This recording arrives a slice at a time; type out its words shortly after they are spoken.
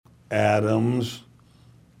Adams,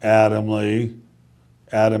 Adamley,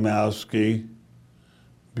 Adamowski,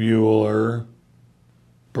 Bueller,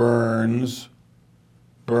 Burns,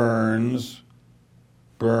 Burns,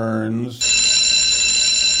 Burns.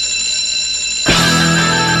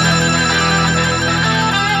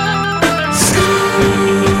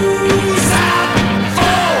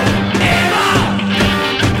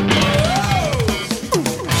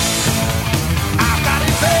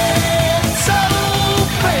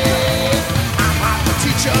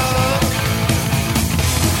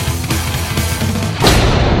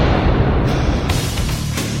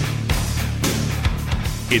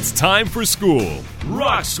 It's time for school,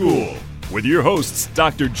 Rock School, with your hosts,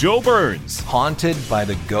 Dr. Joe Burns. Haunted by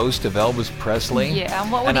the ghost of Elvis Presley? Yeah,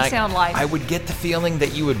 what would he sound like? I would get the feeling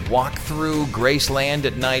that you would walk through Graceland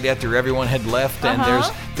at night after everyone had left, and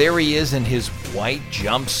there he is in his white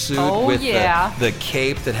jumpsuit with the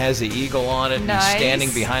cape that has the eagle on it, and he's standing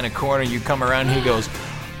behind a corner. You come around and he goes,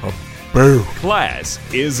 boo. Class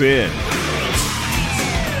is in.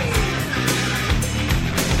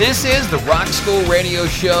 This is the Rock School Radio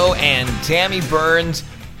Show, and Tammy Burns,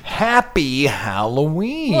 happy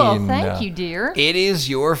Halloween. Well, thank you, dear. It is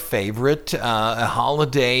your favorite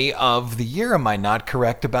holiday of the year. Am I not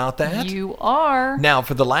correct about that? You are. Now,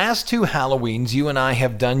 for the last two Halloweens, you and I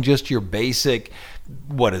have done just your basic,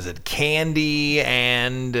 candy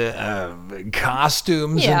and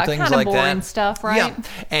costumes and things like that. Yeah, kind of boring stuff, right?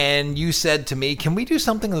 Yeah. And you said to me, can we do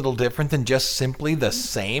something a little different than just simply the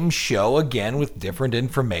same show again with different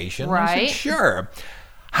information? Right. I said, sure.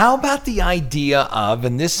 How about the idea of,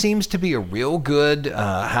 and this seems to be a real good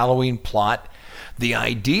Halloween plot, the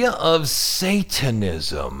idea of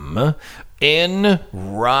Satanism in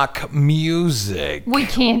rock music. We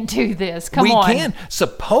can't do this. Come on. We can.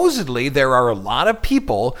 Supposedly, there are a lot of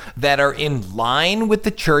people that are in line with the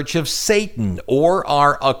Church of Satan or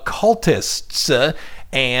are occultists.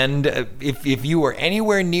 And if you were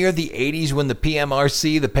anywhere near the 80s when the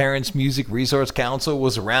PMRC, the Parents Music Resource Council,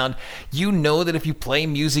 was around, you know that if you play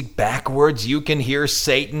music backwards, you can hear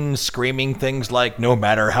Satan screaming things like, no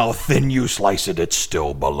matter how thin you slice it, it's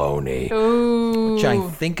still baloney. Ooh. Which I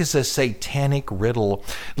think is a satanic riddle.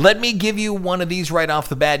 Let me give you one of these right off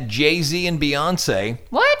the bat. Jay-Z and Beyonce.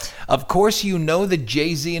 What? Of course, you know that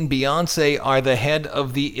Jay-Z and Beyonce are the head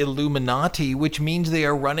of the Illuminati, which means they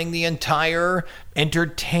are running the entire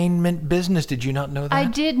entertainment business. Did you not know that? I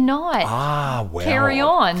did not. Ah, well. Carry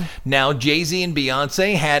on. Now, Jay-Z and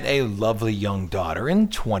Beyonce had a lovely young daughter in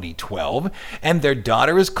 2012, and their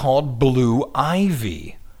daughter is called Blue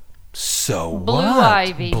Ivy. So Blue what?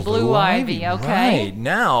 Ivy. Blue Ivy, okay. Right.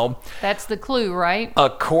 Now, that's the clue, right?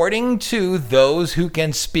 According to those who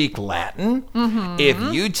can speak Latin, if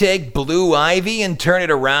you take Blue Ivy and turn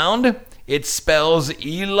it around, it spells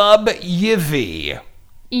Elub Yivi.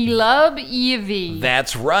 Elub Yivi.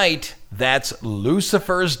 That's right. That's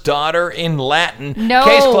Lucifer's daughter in Latin. No.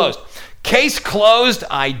 Case closed. Case closed.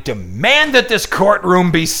 I demand that this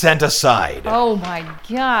courtroom be sent aside. Oh, my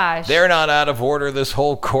gosh. They're not out of order. This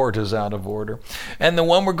whole court is out of order. And the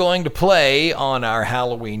one we're going to play on our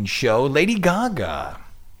Halloween show, Lady Gaga.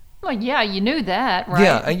 Well, yeah, you knew that, right?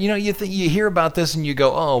 Yeah, and you hear about this and you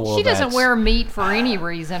go, oh, well, she doesn't wear meat for any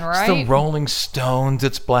reason, right? It's the Rolling Stones,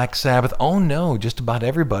 it's Black Sabbath. Oh, no, just about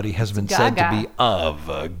everybody has been said to be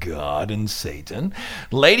of God and Satan.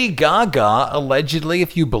 Lady Gaga, allegedly,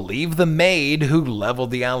 if you believe the maid who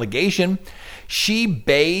leveled the allegation, she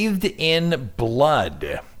bathed in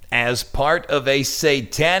blood as part of a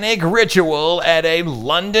satanic ritual at a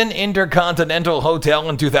London Intercontinental Hotel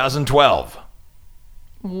in 2012.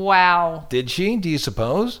 Wow. Did she? Do you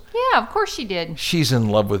suppose? Yeah, of course she did. She's in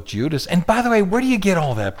love with Judas. And by the way, where do you get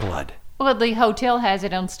all that blood? Well, the hotel has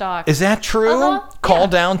it on stock. Is that true? Call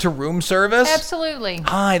down to room service? Absolutely.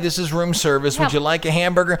 Hi, this is room service. Would you like a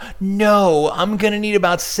hamburger? No, I'm going to need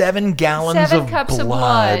about 7 gallons of blood. 7 cups of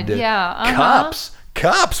blood. Yeah. Cups?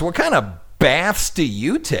 Cups? What kind of baths do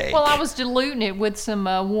you take? Well, I was diluting it with some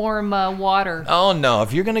warm water. Oh, no.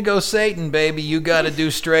 If you're going to go Satan, baby, you got to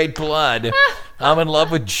do straight blood. I'm in love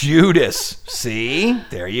with Judas. See?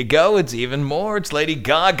 There you go. It's even more. It's Lady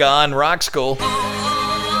Gaga on Rock School.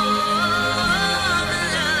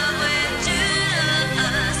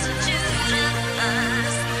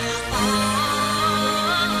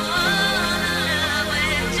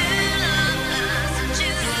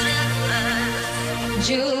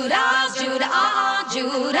 Judas, Judas,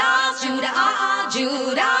 Judas, Judas,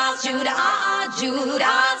 Judas, Judas,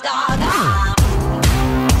 Judas, Gaga.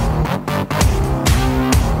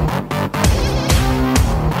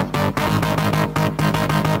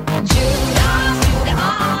 Judas,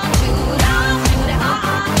 Judas, Judas, Judas,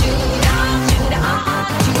 Judas, Judas,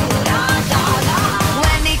 Judas.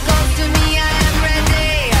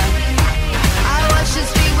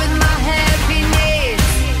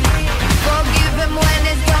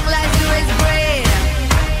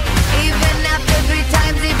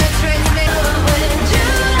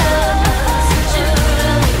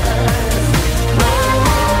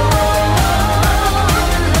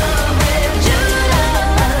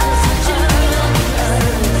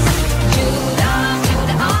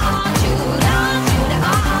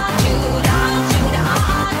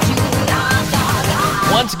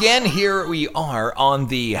 again, here we are on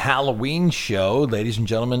the Halloween show, ladies and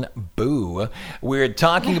gentlemen. Boo! We're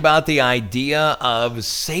talking about the idea of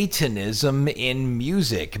Satanism in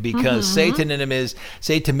music because Satanism.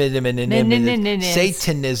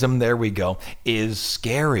 There we go. Is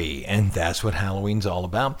scary, and that's what Halloween's all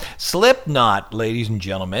about. Slipknot, ladies and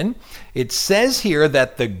gentlemen. It says here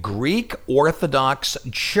that the Greek Orthodox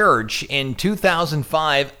Church in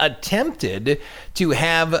 2005 attempted to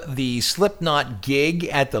have the Slipknot gig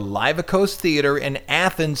at the Livicos Theater in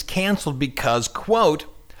Athens canceled because, quote,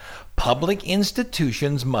 public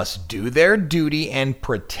institutions must do their duty and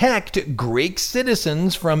protect Greek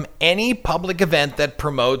citizens from any public event that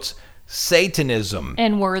promotes Satanism.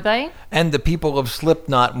 And were they? And the people of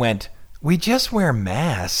Slipknot went, we just wear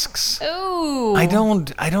masks. Ooh. I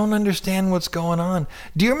don't understand what's going on.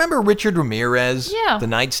 Do you remember Richard Ramirez? Yeah. The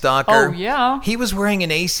Night Stalker? Oh, yeah. He was wearing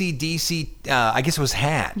an AC/DC, I guess it was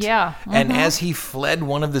hat. Yeah. And as he fled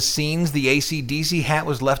one of the scenes, the AC/DC hat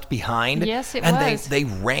was left behind. Yes, it and was. they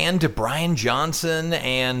ran to Brian Johnson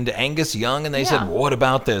and Angus Young, and they Yeah. said, what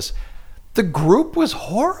about this? The group was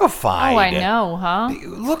horrified. Oh, I know, huh?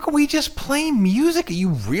 Look, we just play music.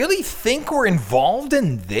 You really think we're involved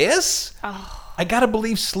in this? Oh. I gotta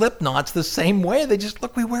believe Slipknot's the same way. They just,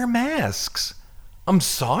 look, we wear masks. I'm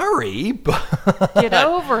sorry, but... Get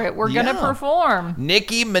over it. We're going to Yeah. perform.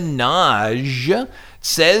 Nicki Minaj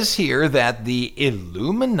says here that the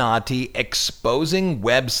Illuminati exposing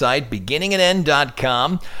website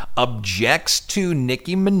beginningandend.com objects to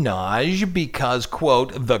Nicki Minaj because,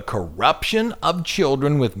 quote, the corruption of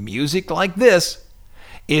children with music like this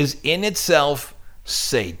is in itself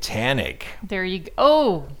satanic. There you go.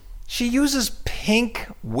 Oh, She uses pink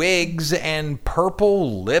wigs and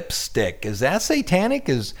purple lipstick. Is that satanic?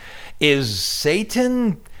 Is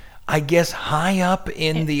Satan, I guess, high up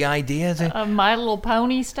in the ideas? My Little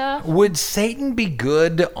Pony stuff. Would Satan be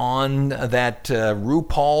good on that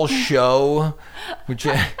RuPaul show, which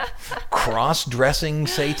cross-dressing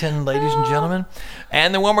Satan, ladies and gentlemen?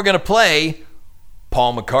 And the one we're going to play,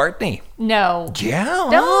 Paul McCartney. No. Yeah.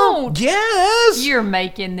 Don't. Yes. You're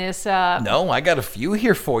making this up. No, I got a few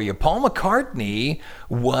here for you. Paul McCartney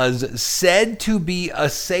was said to be a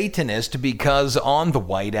Satanist because on the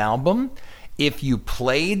White Album, if you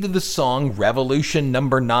played the song Revolution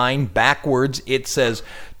Number 9 backwards, it says,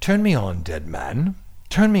 turn me on, dead man.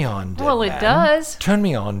 Turn me on, dead man. Well, it does. Turn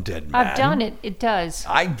me on, dead man. I've done it. It does.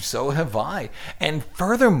 So have I. And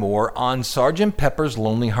furthermore, on Sgt. Pepper's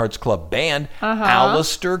Lonely Hearts Club Band,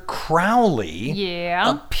 Aleister Crowley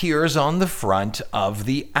appears on the front of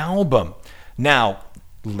the album. Now,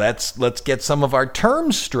 let's get some of our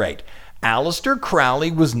terms straight. Aleister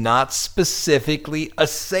Crowley was not specifically a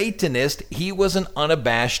Satanist. He was an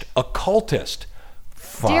unabashed occultist.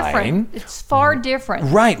 Fine. Different. It's far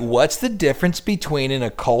different. Right. What's the difference between an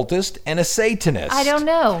occultist and a Satanist? I don't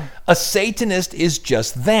know. A Satanist is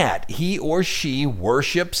just that. He or she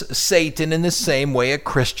worships Satan in the same way a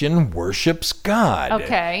Christian worships God.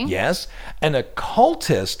 Okay. Yes? An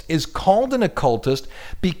occultist is called an occultist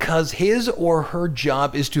because his or her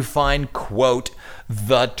job is to find, quote,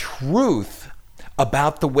 the truth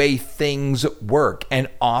about the way things work. And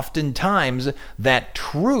oftentimes that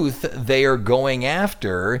truth they are going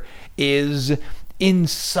after is in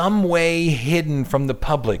some way hidden from the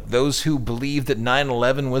public. Those who believe that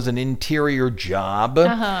 9/11 was an interior job,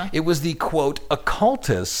 it was the, quote,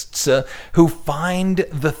 occultists who find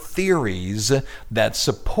the theories that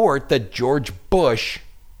support that George Bush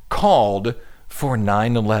called for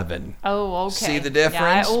 9/11. Oh, okay. See the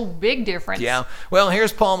difference? Yeah, big difference. Yeah. Well,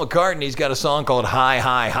 here's Paul McCartney. He's got a song called Hi,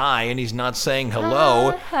 Hi, Hi, and he's not saying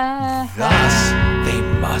hello. Thus, they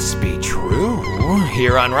must be true.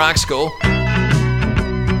 Here on Rock School.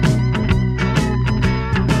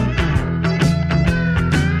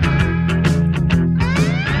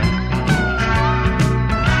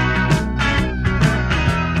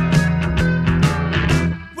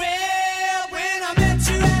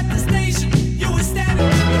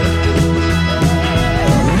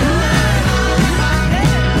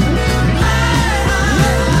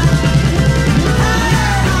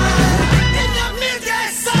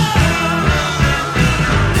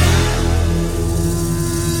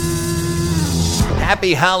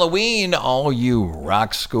 Happy Halloween, all you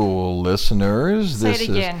Rock School listeners. Say This it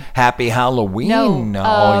again. is Happy Halloween, No,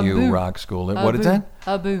 all you boo. Rock School. What is that?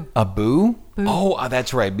 A boo. A boo? Oh,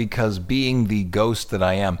 that's right, because being the ghost that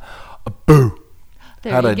I am, a boo.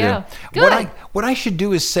 There How'd you I go. do? Good. What I should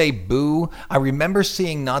do is say boo. I remember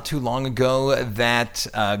seeing not too long ago that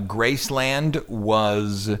Graceland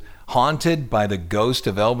was haunted by the ghost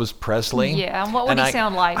of Elvis Presley. Yeah, and what would he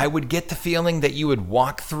sound like? I would get the feeling that you would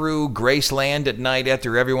walk through Graceland at night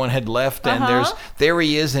after everyone had left, and there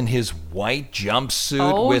he is in his white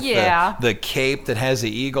jumpsuit with the cape that has the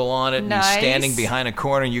eagle on it, and he's standing behind a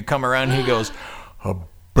corner, and you come around and he goes,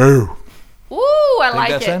 boo. Ooh, I like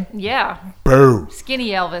that's it. it? Yeah. Boo. Skinny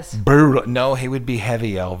Elvis. Boo. No, he would be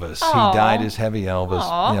heavy Elvis. Aw. He died as heavy Elvis.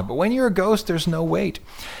 Aw. Yeah, but when you're a ghost, there's no weight.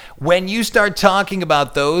 When you start talking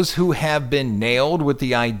about those who have been nailed with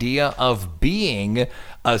the idea of being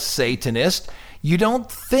a Satanist, you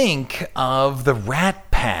don't think of the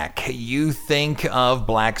Rat Pack. You think of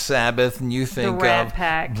Black Sabbath, and you think the Rat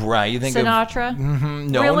Pack. Right. You think Sinatra?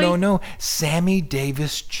 No, Really? no. Sammy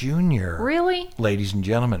Davis Jr. Really? Ladies and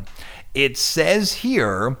gentlemen. It says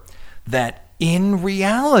here that in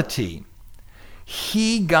reality,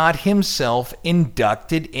 he got himself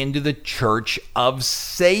inducted into the Church of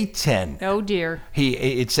Satan. Oh, dear.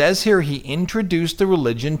 It says here he introduced the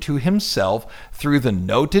religion to himself through the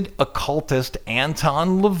noted occultist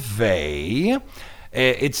Anton LaVey.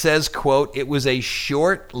 It says, quote, it was a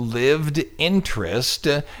short-lived interest,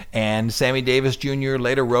 and Sammy Davis Jr.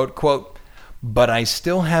 later wrote, quote, but I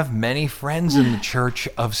still have many friends in the Church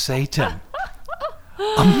of Satan.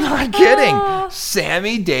 I'm not kidding.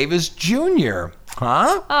 Sammy Davis Jr.,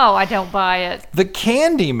 huh? Oh, I don't buy it. The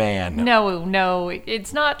Candyman. No,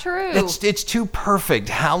 it's not true. It's too perfect.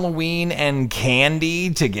 Halloween and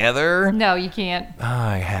candy together. No, you can't.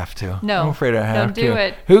 I have to. No, I'm afraid I have don't to. do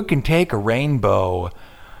it. Who can take a rainbow?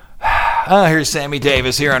 Here's Sammy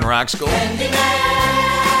Davis here on Rock School.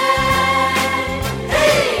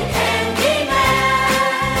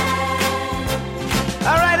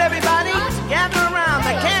 All right, everybody, gather around.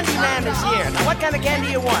 The Candyman is here. Now, what kind of candy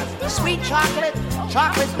you want? Sweet chocolate?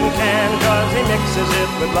 Chocolate can, cause he mixes it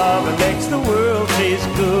with love and makes the world taste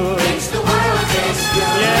good. Makes the world taste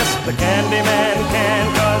good. Yes, the Candyman can,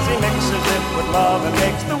 cause he mixes it with love and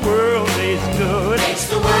makes the world taste good. Makes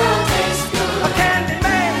the world taste good. A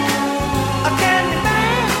Candyman, a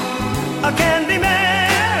Candyman, a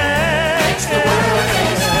Candyman. Makes the world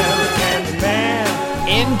taste good. A Candyman.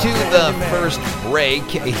 Into the first break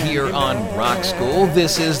here on Rock School.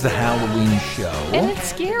 This is the Halloween show. And it's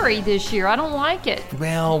scary this year. I don't like it.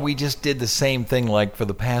 Well, we just did the same thing like for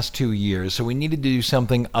the past 2 years, so we needed to do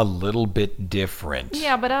something a little bit different.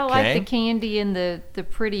 Yeah, but I Okay? like the candy and the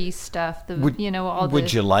pretty stuff. Would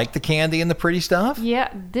Would you like the candy and the pretty stuff? Yeah,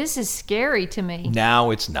 this is scary to me.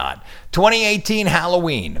 No, it's not. 2018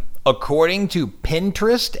 Halloween. According to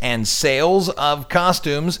Pinterest and sales of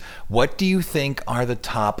costumes, what do you think are the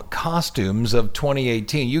top costumes of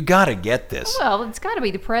 2018? You got to get this. Well, it's got to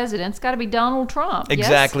be the president. It's got to be Donald Trump. yes?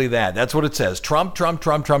 Exactly that. That's what it says. Trump, Trump,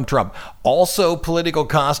 Trump, Trump, Trump. Also, political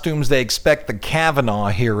costumes. They expect the Kavanaugh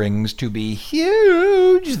hearings to be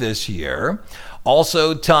huge this year.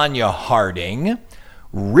 Also, Tanya Harding.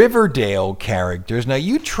 Riverdale characters. Now,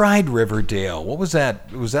 you tried Riverdale. What was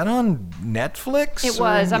that? Was that on Netflix? It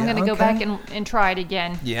was. I'm Yeah, going to go okay. back and try it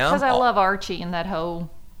again. Yeah? Because I love Archie and that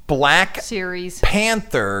whole Black series.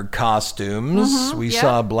 Panther costumes. We yeah.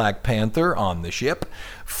 saw Black Panther on the ship.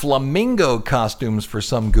 Flamingo costumes, for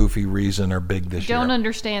some goofy reason, are big this year. Don't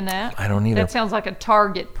understand that. I don't either. That sounds like a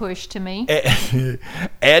Target push to me.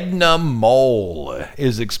 Edna Mole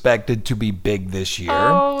is expected to be big this year.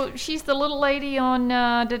 Oh, she's the little lady on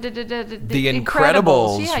The The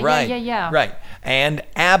Incredibles, Yeah, right? yeah. Right, and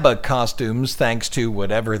ABBA costumes, thanks to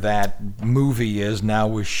whatever that movie is now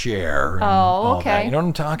with Cher. and Oh, all okay. that. You know what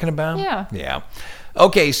I'm talking about? Yeah. Yeah.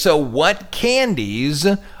 Okay, so what candies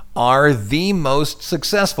are the most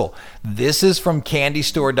successful? This is from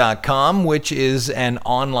candystore.com, which is an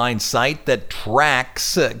online site that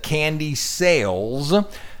tracks candy sales.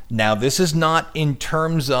 Now, this is not in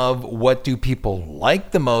terms of what do people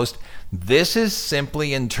like the most. This is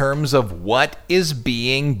simply in terms of what is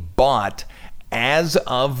being bought as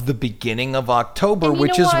of the beginning of October, And you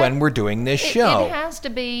which know is what? when we're doing this show. It has to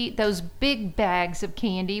be those big bags of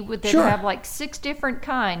candy that Sure. have like 6 different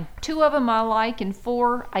kind. 2 of them I like and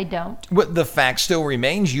 4 I don't. But the fact still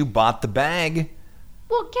remains, you bought the bag.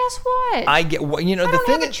 Well, guess what? I get, well, you know, I the don't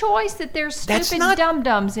thing have a is, choice that there's That's stupid not-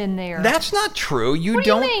 dum-dums in there. that's not true. You What do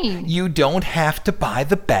you don't. mean? You don't have to buy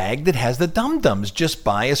the bag that has the dum-dums. Just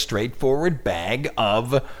buy a straightforward bag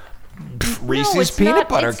of Reese's no, it's peanut not,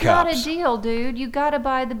 butter it's cups. not a deal, dude. You got to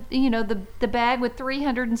buy the bag with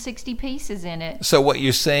 360 pieces in it. So what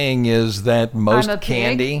you're saying is that most I'm a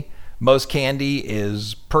pig? candy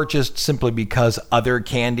is purchased simply because other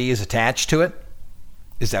candy is attached to it.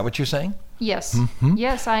 Is that what you're saying? Yes. Mm-hmm.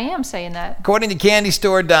 Yes, I am saying that. According to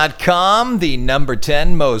candystore.com, the number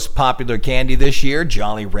 10 most popular candy this year,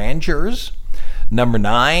 Jolly Ranchers. Number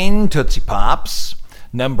 9, Tootsie Pops.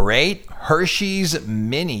 Number 8, Hershey's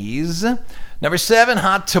Minis. Number 7,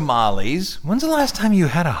 Hot Tamales. When's the last time you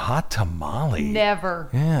had a hot tamale? Never.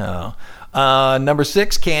 Yeah. Number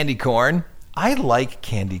 6, candy corn. I like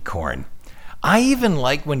candy corn. I even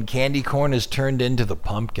like when candy corn is turned into the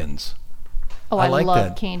pumpkins. Oh, I like love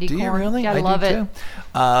that. candy Do corn. you really? I love do it. Too.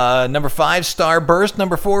 Number 5, Starburst.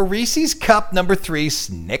 Number 4, Reese's Cup. Number 3,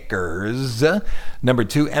 Snickers. Number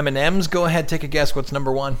 2, M&M's. Go ahead, take a guess. What's number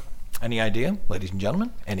 1? Any idea, ladies and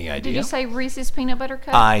gentlemen? Any idea? Did you say Reese's Peanut Butter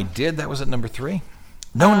Cup? I did. That was at number 3.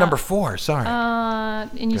 No, number 4. Sorry.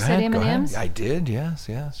 And you Go said ahead, go ahead. M&M's? I did. Yes.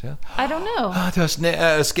 I don't know.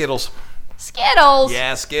 Skittles. Skittles.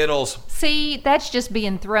 Yeah, Skittles. See, that's just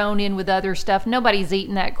being thrown in with other stuff. Nobody's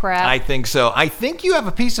eating that crap. I think so. I think you have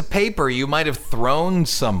a piece of paper you might have thrown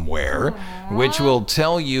somewhere, which will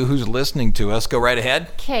tell you who's listening to us. Go right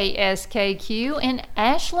ahead. KSKQ in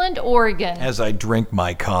Ashland, Oregon. As I drink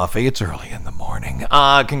my coffee, it's early in the morning.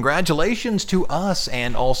 Congratulations to us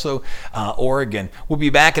and also Oregon. We'll be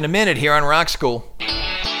back in a minute here on Rock School.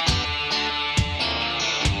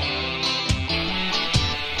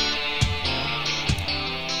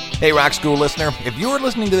 Hey, Rock School listener, if you're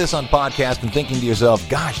listening to this on podcast and thinking to yourself,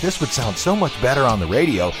 gosh, this would sound so much better on the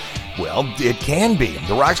radio, well, it can be.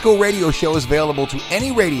 The Rock School radio show is available to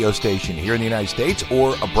any radio station here in the United States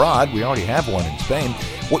or abroad. We already have one in Spain.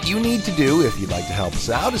 What you need to do, if you'd like to help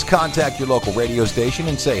us out, is contact your local radio station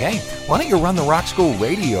and say, hey, why don't you run the Rock School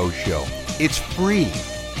radio show? It's free.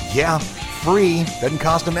 Yeah, free. Doesn't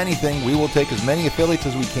cost them anything. We will take as many affiliates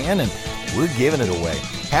as we can, and we're giving it away.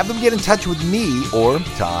 Have them get in touch with me or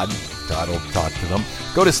Todd. Todd will talk to them.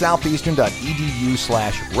 Go to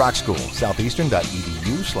southeastern.edu/rockschool.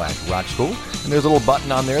 Southeastern.edu/rockschool. And there's a little button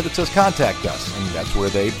on there that says contact us. And that's where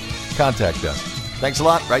they contact us. Thanks a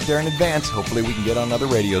lot right there in advance. Hopefully we can get on another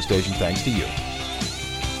radio station thanks to you.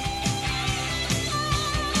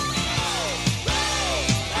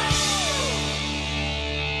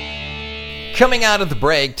 Coming out of the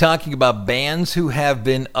break, talking about bands who have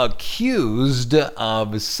been accused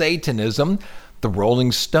of Satanism, the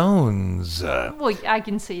Rolling Stones. Well, I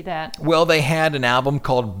can see that. Well, they had an album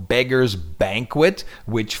called Beggar's Banquet,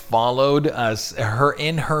 which followed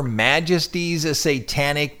Her Majesty's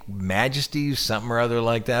Satanic Majesty, something or other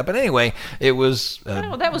like that. But anyway, it was...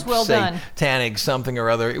 that was well done. Satanic something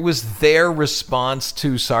or other. It was their response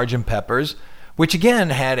to Sgt. Pepper's, which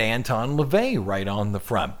again had Anton LaVey right on the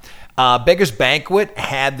front. Beggar's Banquet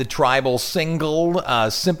had the tribal single,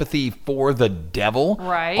 Sympathy for the Devil.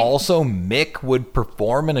 Right. Also, Mick would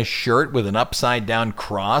perform in a shirt with an upside-down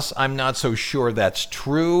cross. I'm not so sure that's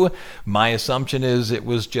true. My assumption is it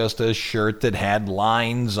was just a shirt that had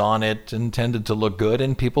lines on it, intended to look good,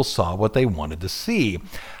 and people saw what they wanted to see.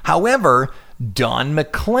 However, Don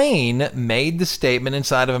McLean made the statement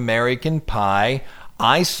inside of American Pie,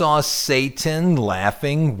 I saw Satan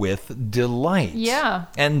laughing with delight. Yeah.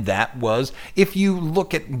 And that was, if you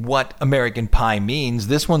look at what American Pie means,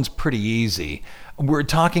 this one's pretty easy. We're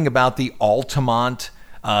talking about the Altamont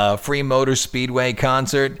Free Motor Speedway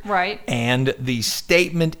concert. Right. And the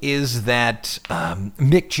statement is that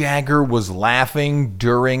Mick Jagger was laughing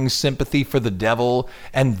during Sympathy for the Devil,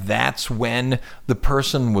 and that's when the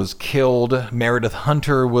person was killed. Meredith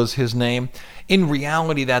Hunter was his name. In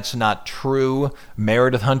reality, that's not true.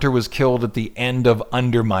 Meredith Hunter was killed at the end of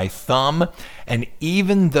Under My Thumb. And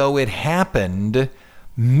even though it happened,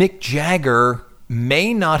 Mick Jagger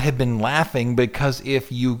may not have been laughing, because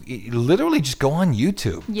if you literally just go on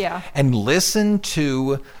YouTube and listen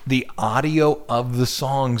to the audio of the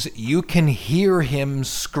songs, you can hear him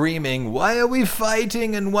screaming, why are we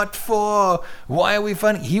fighting and what for? Why are we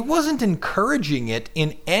fighting? He wasn't encouraging it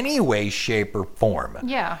in any way, shape, or form.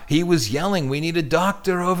 Yeah. He was yelling, we need a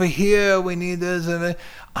doctor over here, we need this.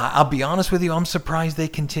 I'll be honest with you, I'm surprised they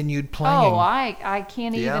continued playing. Oh, I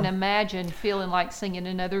can't even imagine feeling like singing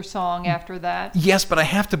another song after that. Yes, but I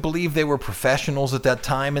have to believe they were professionals at that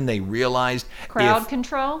time, and they realized... Crowd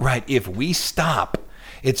control? Right. If we stop,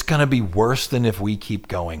 it's going to be worse than if we keep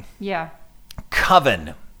going. Yeah.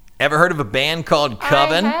 Coven. Ever heard of a band called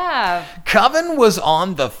Coven? I have. Coven was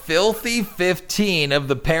on the Filthy 15 of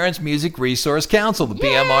the Parents Music Resource Council, the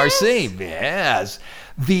PMRC. Yes.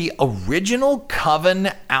 The original Coven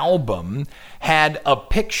album had a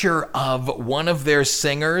picture of one of their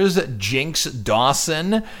singers, Jinx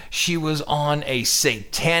Dawson. She was on a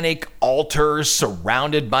satanic altar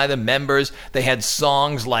surrounded by the members. They had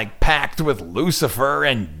songs like Pact with Lucifer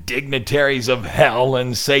and Dignitaries of Hell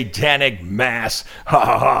and Satanic Mass. Ha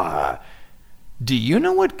ha ha. Do you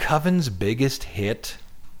know what Coven's biggest hit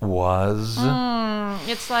was?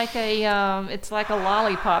 It's like a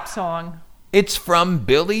lollipop song. It's from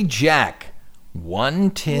Billy Jack.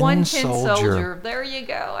 One Tin Soldier. There you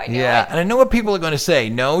go. I know Yeah, it. and I know what people are going to say.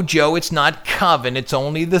 No, Joe, it's not Coven. It's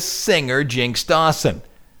only the singer, Jinx Dawson.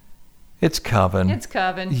 It's Coven. It's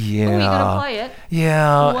Coven. Yeah. Oh, you gonna play it?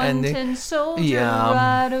 Yeah. One Tin Soldier yeah.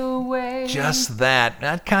 right away. Just that.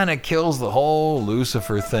 That kind of kills the whole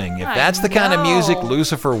Lucifer thing. If I that's the kind of music know.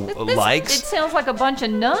 Lucifer It likes. sounds like a bunch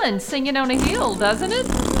of nuns singing on a hill, doesn't it?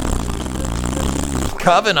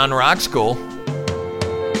 Coven on Rock School.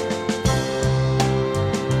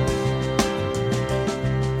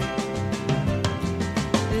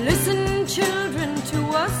 Listen, children, to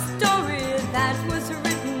a story that was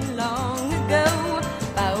written long ago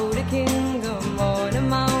about a kingdom on a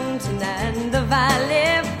mountain and the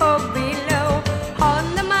valley far below.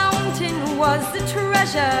 On the mountain was the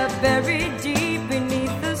treasure buried deep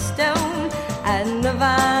beneath the stone, and the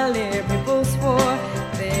valley people swore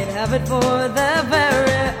they'd have it for their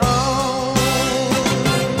very own.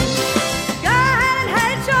 Go ahead and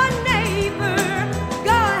hate your neighbor.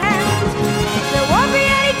 Go ahead. There won't be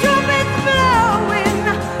any trumpets blowing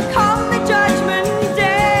come the judgment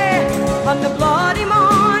day on the bloody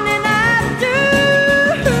morning after.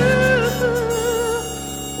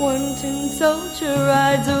 One tin soldier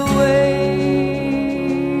rides away.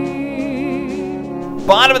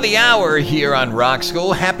 Bottom of the hour here on Rock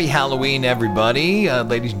School. Happy Halloween, everybody.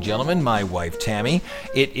 Ladies and gentlemen, my wife Tammy.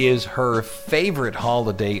 It is her favorite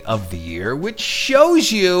holiday of the year, which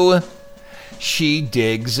shows you she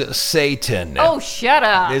digs Satan. Oh, shut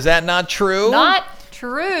up. Is that not true? Not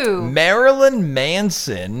true. Marilyn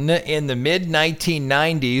Manson in the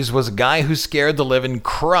mid-1990s was a guy who scared the living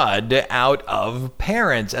crud out of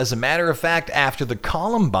parents. As a matter of fact, after the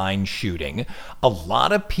Columbine shooting, a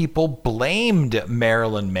lot of people blamed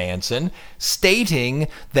Marilyn Manson, stating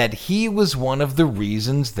that he was one of the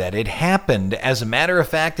reasons that it happened. As a matter of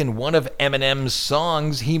fact, in one of Eminem's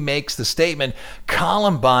songs, he makes the statement,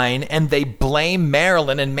 Columbine, and they blame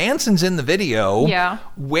Marilyn, and Manson's in the video. Yeah.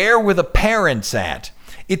 Where were the parents at?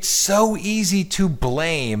 It's so easy to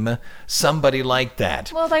blame somebody like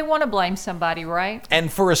that. Well, they want to blame somebody, right? And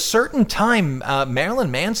for a certain time,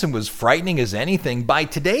 Marilyn Manson was frightening as anything. By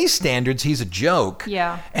today's standards, he's a joke.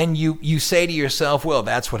 Yeah. And you say to yourself, well,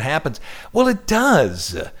 that's what happens. Well, it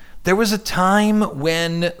does. There was a time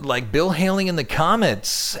when, like Bill Haley and the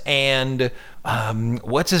Comets and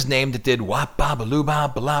what's his name that did Wop Babaloo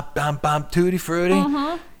Bob Bop Bop Bop Tutti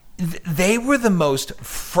Frutti? They were the most,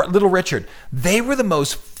 Little Richard, they were the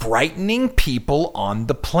most frightening people on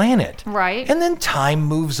the planet. Right. And then time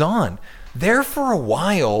moves on. There for a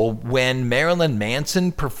while, when Marilyn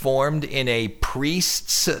Manson performed in a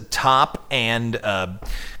priest's top and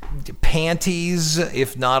panties,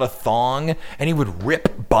 if not a thong, and he would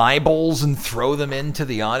rip Bibles and throw them into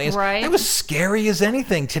the audience. Right. It was scary as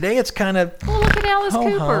anything. Today it's kind of... Well, look at Alice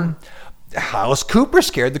ho-hum. Cooper. Alice Cooper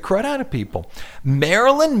scared the crud out of people.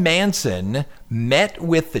 Marilyn Manson met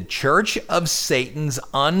with the Church of Satan's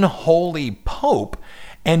unholy pope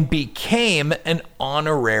and became an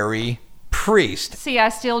honorary priest. See, I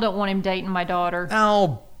still don't want him dating my daughter.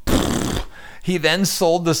 Oh, he then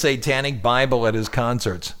sold the Satanic Bible at his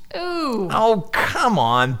concerts. Ooh. Oh, come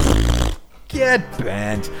on. Get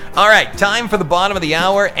bent. All right, time for the bottom of the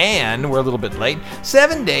hour, and we're a little bit late.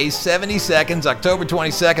 7 days, 70 seconds, October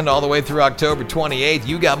 22nd all the way through October 28th.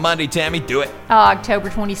 You got Monday, Tammy. Do it. October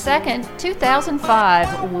 22nd,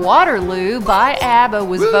 2005, Waterloo by ABBA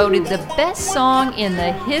was voted the best song in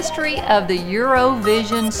the history of the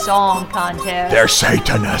Eurovision Song Contest. They're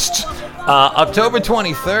Satanists. October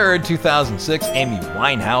 23rd, 2006, Amy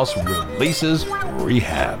Winehouse releases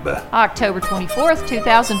Rehab. October 24th,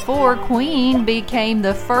 2004, Queen became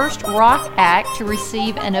the first rock act to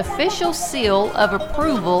receive an official seal of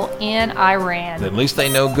approval in Iran. At least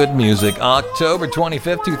they know good music. October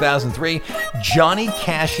 25th, 2003, Johnny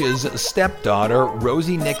Cash's stepdaughter,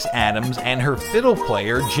 Rosie Nix Adams, and her fiddle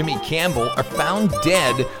player, Jimmy Campbell, are found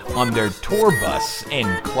dead on their tour bus in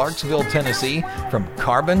Clarksville, Tennessee, from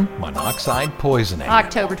carbon monoxide poisoning.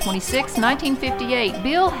 October 26, 1958,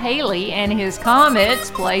 Bill Haley and his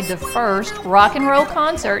Comets played the first rock and roll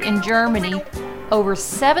concert in Germany. Over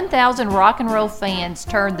 7,000 rock and roll fans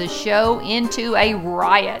turned the show into a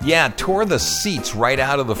riot. Yeah, tore the seats right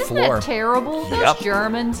out of the Isn't floor. that terrible? Those Yep.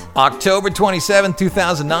 Germans. October 27,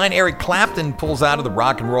 2009, Eric Clapton pulls out of the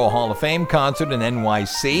Rock and Roll Hall of Fame concert in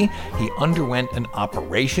NYC. He underwent an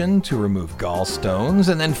operation to remove gallstones.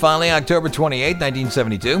 And then finally, October 28,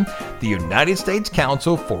 1972, the United States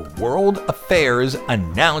Council for World Affairs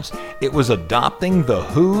announced it was adopting The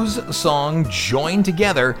Who's song Join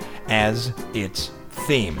Together as its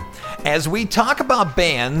theme. As we talk about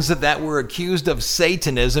bands that were accused of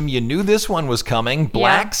Satanism, you knew this one was coming.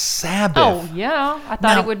 Black Sabbath. Oh, yeah. I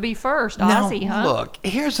thought it would be first. Ozzy, now, huh? Look,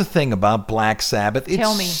 here's the thing about Black Sabbath.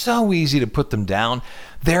 Tell me. It's so easy to put them down.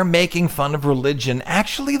 They're making fun of religion.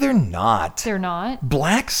 Actually, they're not. They're not?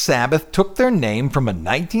 Black Sabbath took their name from a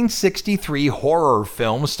 1963 horror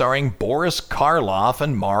film starring Boris Karloff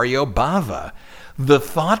and Mario Bava. The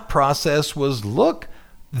thought process was, look,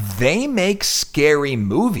 they make scary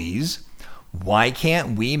movies. Why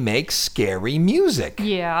can't we make scary music?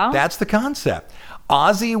 Yeah. That's the concept.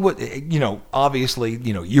 Ozzy would, obviously,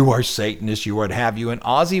 you are Satanist, you what have you. And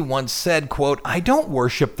Ozzy once said, quote, I don't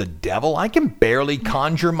worship the devil. I can barely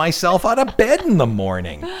conjure myself out of bed in the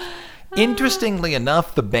morning. Interestingly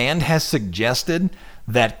enough, the band has suggested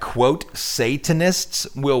that, quote, Satanists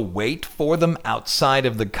will wait for them outside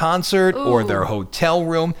of the concert or their hotel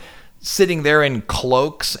room, sitting there in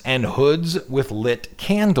cloaks and hoods with lit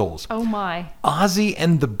candles. Oh, my. Ozzy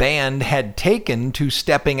and the band had taken to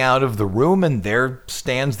stepping out of the room, and there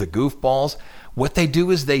stands the goofballs. What they do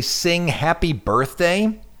is they sing Happy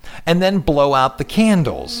Birthday and then blow out the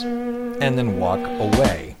candles and then walk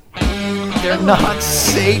away. They're not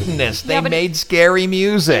Satanists. They made scary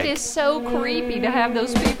music. It is so creepy to have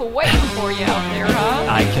those people waiting for you out there, huh?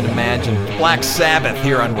 I can imagine. Black Sabbath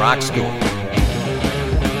here on Rock School.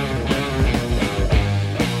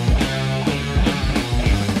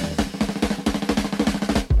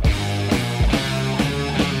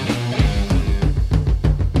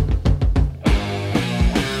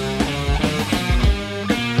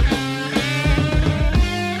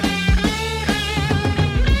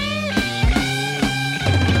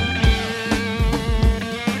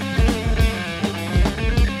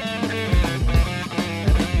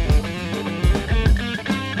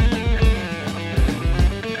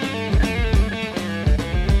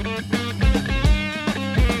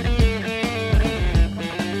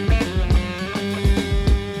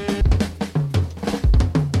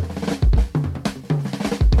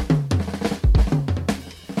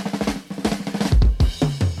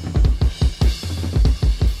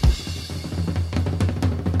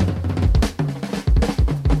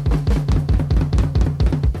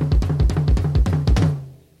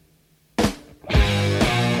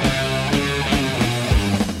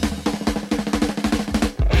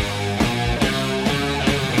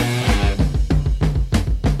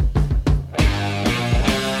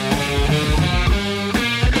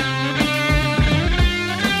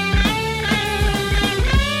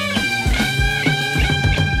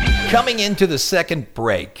 Coming into the second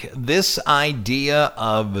break, this idea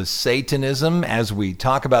of Satanism, as we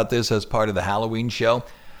talk about this as part of the Halloween show,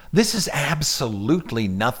 this is absolutely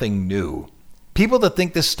nothing new. People that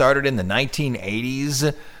think this started in the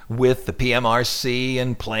 1980s with the PMRC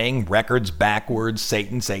and playing records backwards,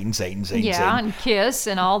 Satan, Satan, Satan, Satan, Yeah, Satan. and Kiss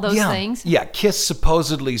and all those things. Yeah, Kiss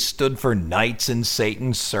supposedly stood for Knights in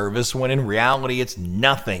Satan's Service, when in reality it's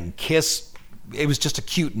nothing. Kiss, it was just a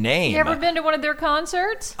cute name. You ever been to one of their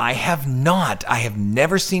concerts? I have not. I have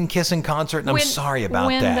never seen Kiss in concert, and I'm sorry about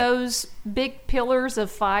that. When those big pillars of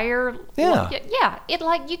fire... Yeah. It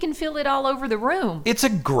like you can feel it all over the room. It's a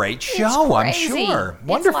great show, I'm It's crazy. sure.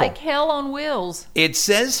 Wonderful. It's like hell on wheels. It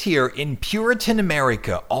says here, in Puritan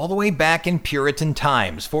America, all the way back in Puritan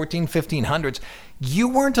times, 1500s, you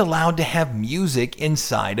weren't allowed to have music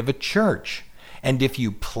inside of a church. And if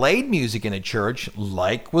you played music in a church,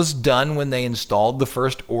 like was done when they installed the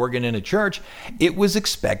first organ in a church, it was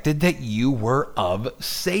expected that you were of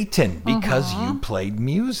Satan because you played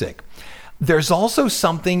music. There's also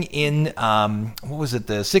something in, the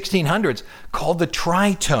 1600s called the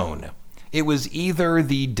tritone. It was either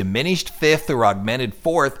the diminished fifth or augmented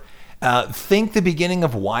fourth. Think the beginning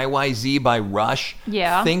of YYZ by Rush.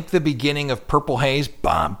 Yeah. Think the beginning of Purple Haze.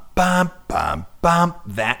 Bum, bum, bum, bum.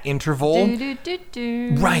 That interval.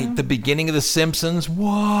 Do-do-do-do. Right. The beginning of The Simpsons.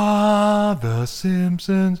 Wah, The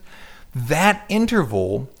Simpsons. That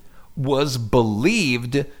interval was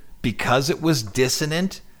believed, because it was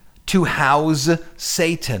dissonant, to house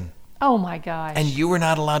Satan. Oh, my gosh. And you were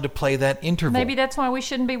not allowed to play that interval. Maybe that's why we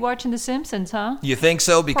shouldn't be watching The Simpsons, huh? You think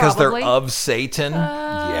so? Because Probably. they're of Satan?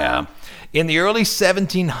 Yeah. In the early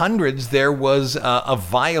 1700s, there was a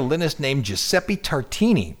violinist named Giuseppe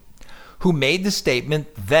Tartini who made the statement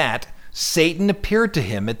that Satan appeared to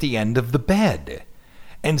him at the end of the bed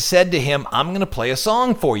and said to him, I'm going to play a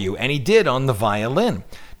song for you. And he did on the violin.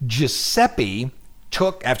 Giuseppe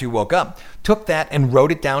after he woke up, took that and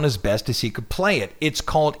wrote it down as best as he could play it. It's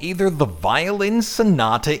called either the Violin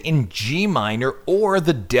Sonata in G minor or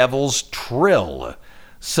the Devil's Trill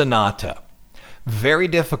Sonata. Very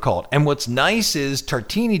difficult. And what's nice is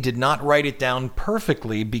Tartini did not write it down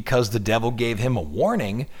perfectly because the devil gave him a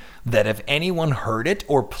warning that if anyone heard it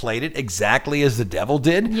or played it exactly as the devil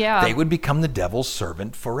did, they would become the devil's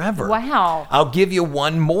servant forever. Wow. I'll give you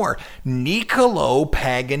one more. Niccolo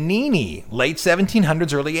Paganini, late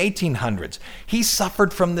 1700s, early 1800s. He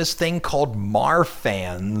suffered from this thing called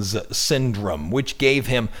Marfan's syndrome, which gave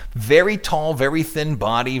him very tall, very thin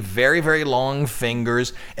body, very, very long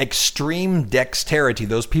fingers, extreme dexterity.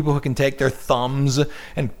 Those people who can take their thumbs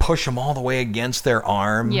and push them all the way against their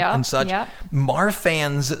arm and such.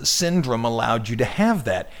 Marfan's syndrome allowed you to have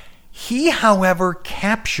that. He, however,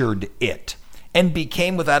 captured it and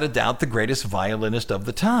became, without a doubt, the greatest violinist of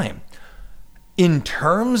the time. In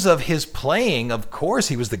terms of his playing, of course,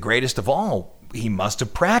 he was the greatest of all. He must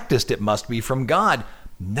have practiced. It must be from God.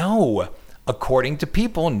 No. According to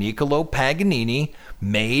people, Niccolo Paganini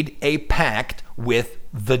made a pact with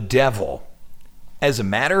the devil. As a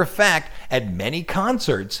matter of fact, at many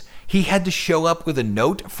concerts, he had to show up with a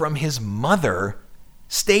note from his mother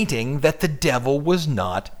stating that the devil was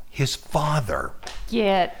not his father.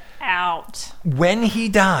 Get out. When he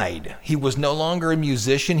died, he was no longer a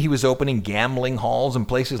musician. He was opening gambling halls and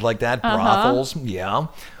places like that, brothels.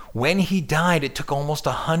 When he died, it took almost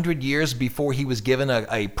 100 years before he was given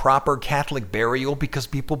a proper Catholic burial because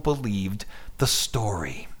people believed the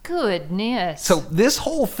story. Goodness. So this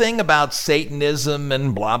whole thing about Satanism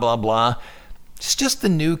and blah, blah, blah, it's just the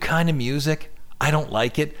new kind of music. I don't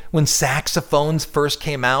like it. When saxophones first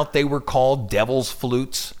came out, they were called devil's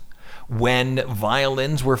flutes. When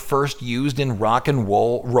violins were first used in rock and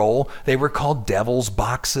roll, they were called devil's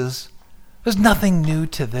boxes. There's nothing new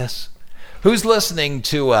to this. Who's listening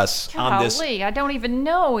to us on this? Golly, I don't even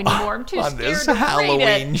know anymore. I'm too on scared this to read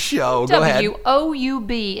Halloween it. show. Go ahead.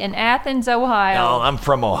 WOUB in Athens, Ohio. No, I'm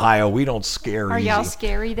from Ohio. We don't scare Are easy. y'all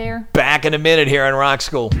scary there? Back in a minute here on Rock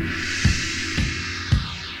School.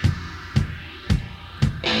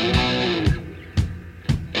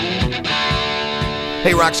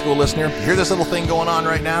 Hey, Rock School listener, you hear this little thing going on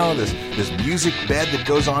right now? This music bed that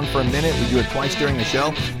goes on for a minute. We do it twice during the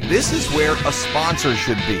show. This is where a sponsor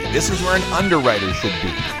should be. This is where an underwriter should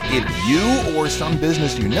be. If you or some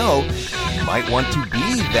business you know might want to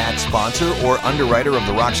be that sponsor or underwriter of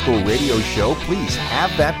the Rock School radio show, please have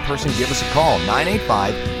that person give us a call.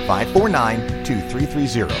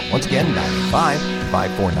 985-549-2330. Once again,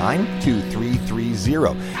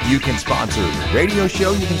 985-549-2330. You can sponsor the radio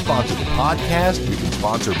show. You can sponsor the podcast. You can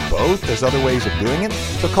sponsor both. There's other ways of doing it.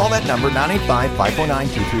 So call that number,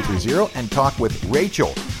 985-549-2330, and talk with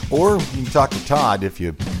Rachel. Or you can talk to Todd if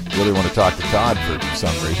you really want to talk to Todd for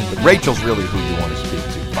some reason. But Rachel's really who you want to speak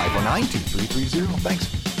to. 549-2330. Thanks.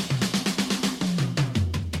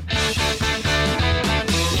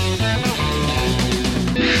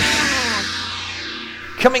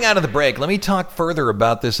 Coming out of the break, let me talk further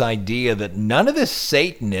about this idea that none of this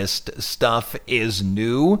Satanist stuff is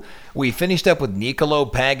new. We finished up with Niccolo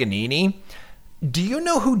Paganini. Do you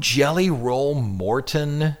know who Jelly Roll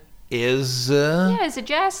Morton is? Yeah, he's a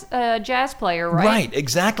jazz player, right? Right,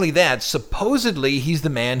 exactly that. Supposedly, he's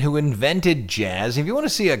the man who invented jazz. If you want to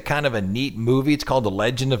see a kind of a neat movie, it's called The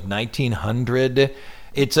Legend of 1900.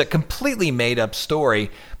 It's a completely made-up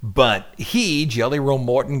story, but he, Jelly Roll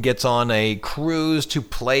Morton, gets on a cruise to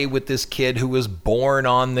play with this kid who was born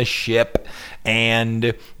on the ship,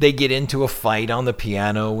 and they get into a fight on the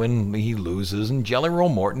piano, and he loses, and Jelly Roll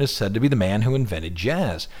Morton is said to be the man who invented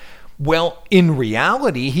jazz. Well, in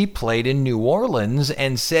reality, he played in New Orleans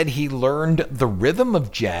and said he learned the rhythm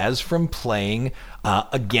of jazz from playing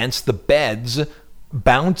against the beds,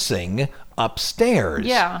 bouncing upstairs.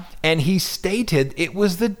 Yeah. And he stated it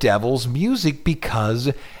was the devil's music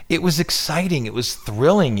because it was exciting, it was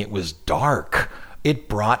thrilling, it was dark. It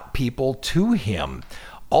brought people to him.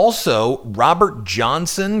 Also, Robert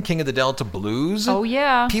Johnson, King of the Delta Blues. Oh,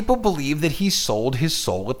 yeah. People believe that he sold his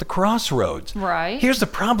soul at the crossroads. Right. Here's the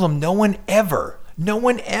problem. No one ever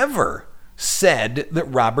said that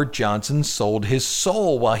Robert Johnson sold his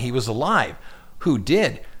soul while he was alive. Who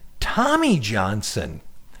did? Tommy Johnson.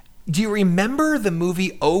 Do you remember the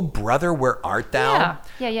movie Oh Brother, Where Art Thou?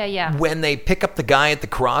 Yeah. When they pick up the guy at the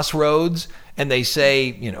crossroads and they say,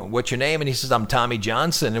 you know, what's your name? And he says, I'm Tommy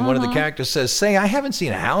Johnson. And one of the characters says, say, I haven't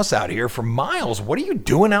seen a house out here for miles. What are you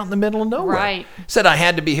doing out in the middle of nowhere? Right. Said, I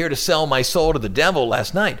had to be here to sell my soul to the devil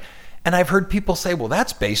last night. And I've heard people say, well,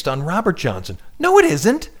 that's based on Robert Johnson. No, it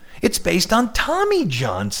isn't. It's based on Tommy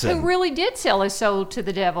Johnson. Who really did sell his soul to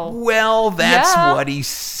the devil. Well, that's what he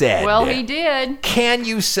said. Well, he did. Can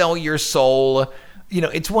you sell your soul?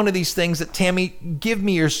 it's one of these things that, Tammy, give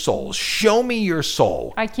me your soul. Show me your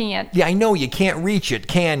soul. I can't. Yeah, I know you can't reach it,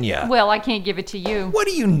 can you? Well, I can't give it to you. What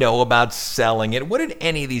do you know about selling it? What did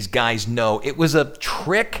any of these guys know? It was a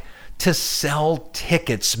trick to sell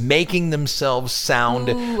tickets, making themselves sound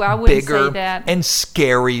Ooh, I wouldn't bigger say that. and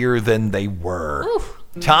scarier than they were. Oof.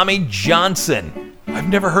 Tommy Johnson. I've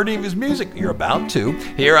never heard any of his music. You're about to.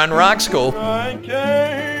 Here on Rock School. I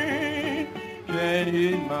can't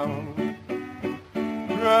hit mama.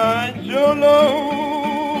 Tried so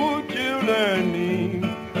low to learn me.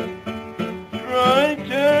 Tried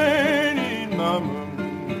can't hit mama.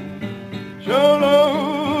 So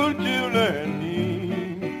low to learn me.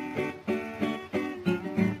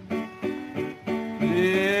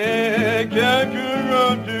 Yeah,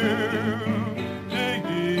 Kakarotto.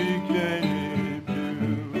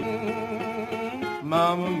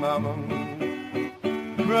 Mama,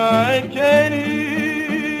 bright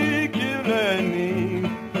candy killing me.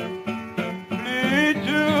 Please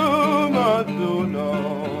to my soul,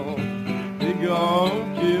 no, they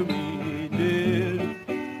gon' kill me dead.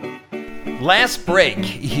 Last break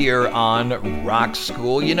here on Rock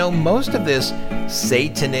School. Most of this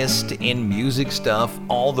Satanist in music stuff,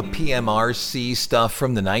 all the PMRC stuff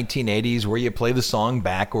from the 1980s where you play the song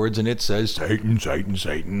backwards and it says Satan, Satan,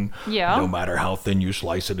 Satan. Yeah. No matter how thin you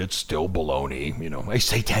slice it, it's still baloney. A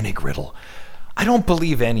satanic riddle. I don't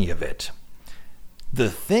believe any of it. The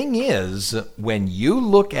thing is, when you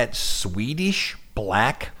look at Swedish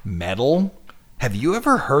black metal, have you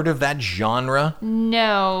ever heard of that genre?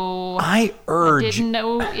 No. I urge. Didn't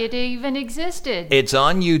know it even existed. It's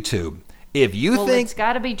on YouTube. If you think it's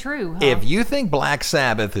got to be true, huh? If you think Black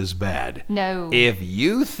Sabbath is bad, No. If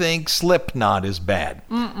you think Slipknot is bad,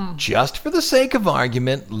 just for the sake of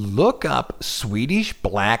argument, look up Swedish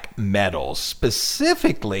black metal.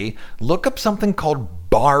 Specifically, look up something called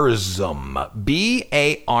Barzum.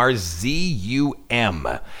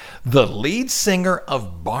 Barzum. The lead singer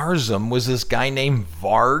of Barzum was this guy named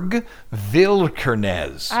Varg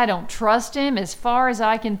Vikernes. I don't trust him as far as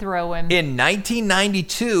I can throw him. In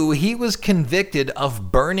 1992, he was convicted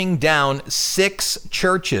of burning down 6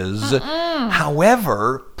 churches.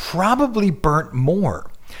 However, probably burnt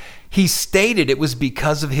more. He stated it was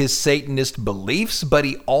because of his Satanist beliefs, but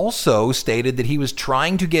he also stated that he was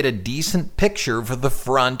trying to get a decent picture for the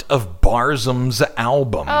front of Barzum's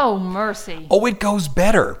album. Oh, mercy. Oh, it goes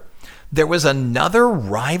better. There was another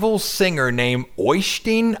rival singer named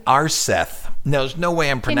Oystein Arseth. Now, there's no way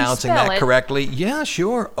I'm pronouncing spell that it? correctly. Yeah,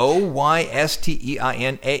 sure.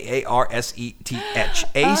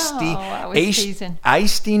 Oysteinaarseth. I was teasing.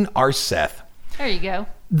 Oystein Arseth. There you go.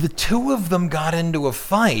 The two of them got into a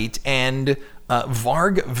fight, and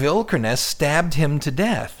Varg Vikernes stabbed him to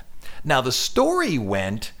death. Now, the story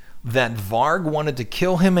went that Varg wanted to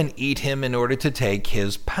kill him and eat him in order to take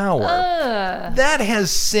his power. That has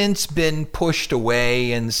since been pushed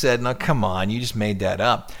away and said, "No, come on, you just made that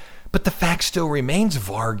up." But the fact still remains,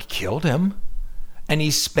 Varg killed him. And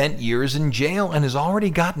he spent years in jail and has already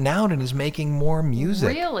gotten out and is making more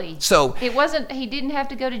music. Really? So It wasn't, he didn't have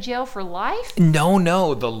to go to jail for life?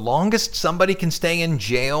 No. The longest somebody can stay in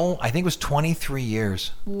jail, I think, was 23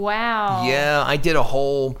 years. Wow. Yeah, I did a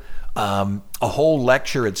whole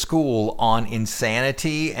lecture at school on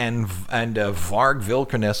insanity, and Varg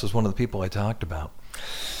Vikernes was one of the people I talked about.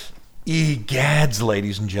 Egads,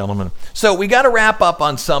 ladies and gentlemen. So we got to wrap up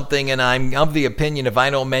on something, and I'm of the opinion if I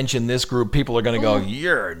don't mention this group, people are going to go,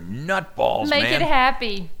 "You're nutballs, Make man." it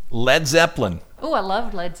happy. Led Zeppelin. Oh, I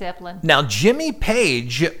loved Led Zeppelin. Now, Jimmy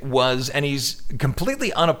Page was, and he's completely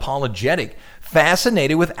unapologetic,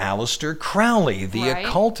 fascinated with Aleister Crowley, the Right.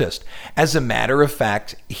 occultist. As a matter of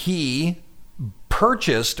fact, he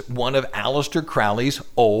purchased one of Aleister Crowley's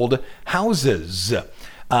old houses. It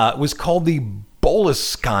was called the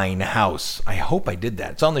Boleskine House. I hope I did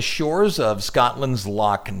that. It's on the shores of Scotland's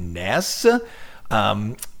Loch Ness.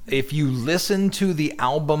 If you listen to the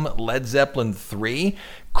album Led Zeppelin 3,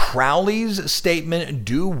 Crowley's statement,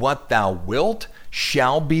 "Do what thou wilt,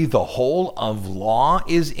 shall be the whole of law,"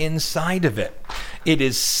 is inside of it. It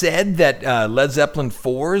is said that Led Zeppelin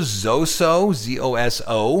 4's Zoso,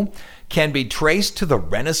 Z-O-S-O, can be traced to the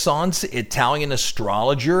Renaissance Italian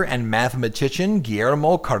astrologer and mathematician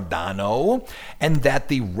Guillermo Cardano, and that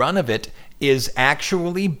the run of it is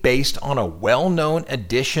actually based on a well-known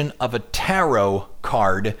edition of a tarot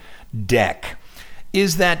card deck.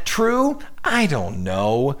 Is that true? I don't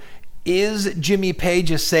know. Is Jimmy Page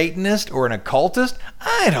a Satanist or an occultist?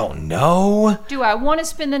 I don't know. Do I want to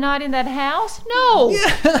spend the night in that house? No.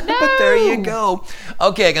 Yeah, No. but there you go.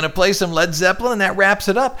 Okay, I'm going to play some Led Zeppelin, and that wraps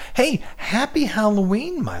it up. Hey, happy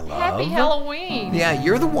Halloween, my love. Happy Halloween. Yeah,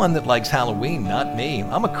 you're the one that likes Halloween, not me.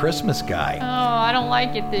 I'm a Christmas guy. Oh, I don't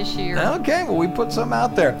like it this year. Okay, well, we put some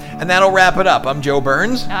out there. And that'll wrap it up. I'm Joe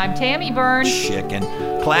Burns. I'm Tammy Burns. Chicken.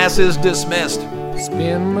 Class is dismissed.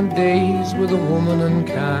 Spend my days with a woman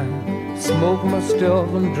unkind, smoke my stuff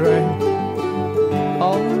and drink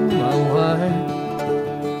all my wine.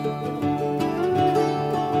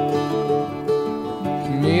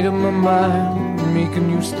 Made up my mind, make a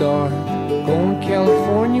new start, going to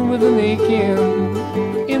California with an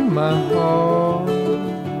aching in my heart.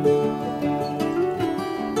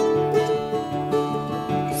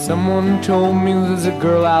 Someone told me there's a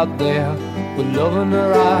girl out there with love in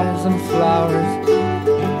her eyes and flowers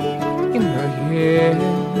in her hair.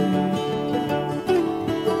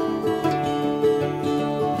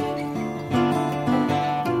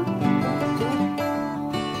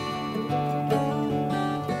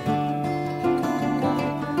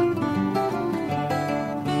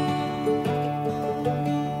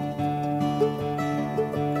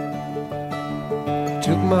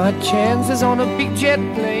 Took my chances on a big jet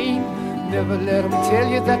plane. Never let them tell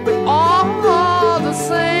you that we're all the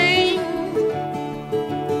same.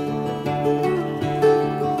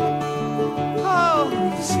 Oh,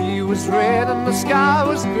 the sea was red and the sky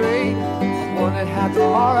was gray. I wondered how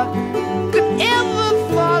tomorrow could ever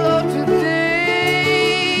follow today.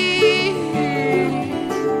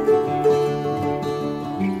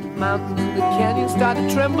 The mountains and the canyons start to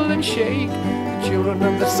tremble and shake. The children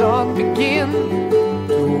of the sun begin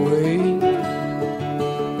to wake.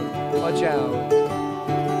 Watch out.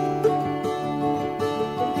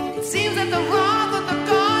 It seems that the wrath of the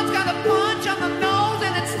gods got a punch on the nose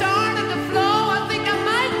and it's starting to flow. I think I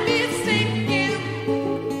might be sinking.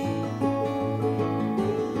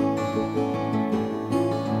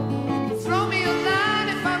 Throw me a line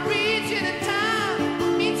if I reach it in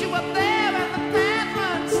time. Meet you up there and the path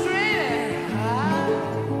runs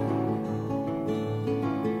straight.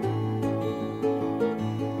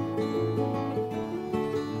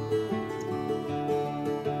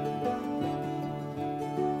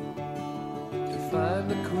 Find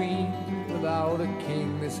the queen without a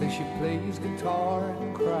king. They say she plays guitar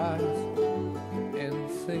and cries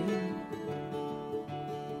and sings.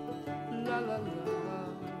 La la la.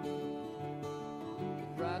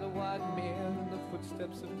 Ride a white mare in the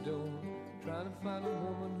footsteps of doom, trying to find a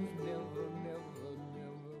woman who's never, never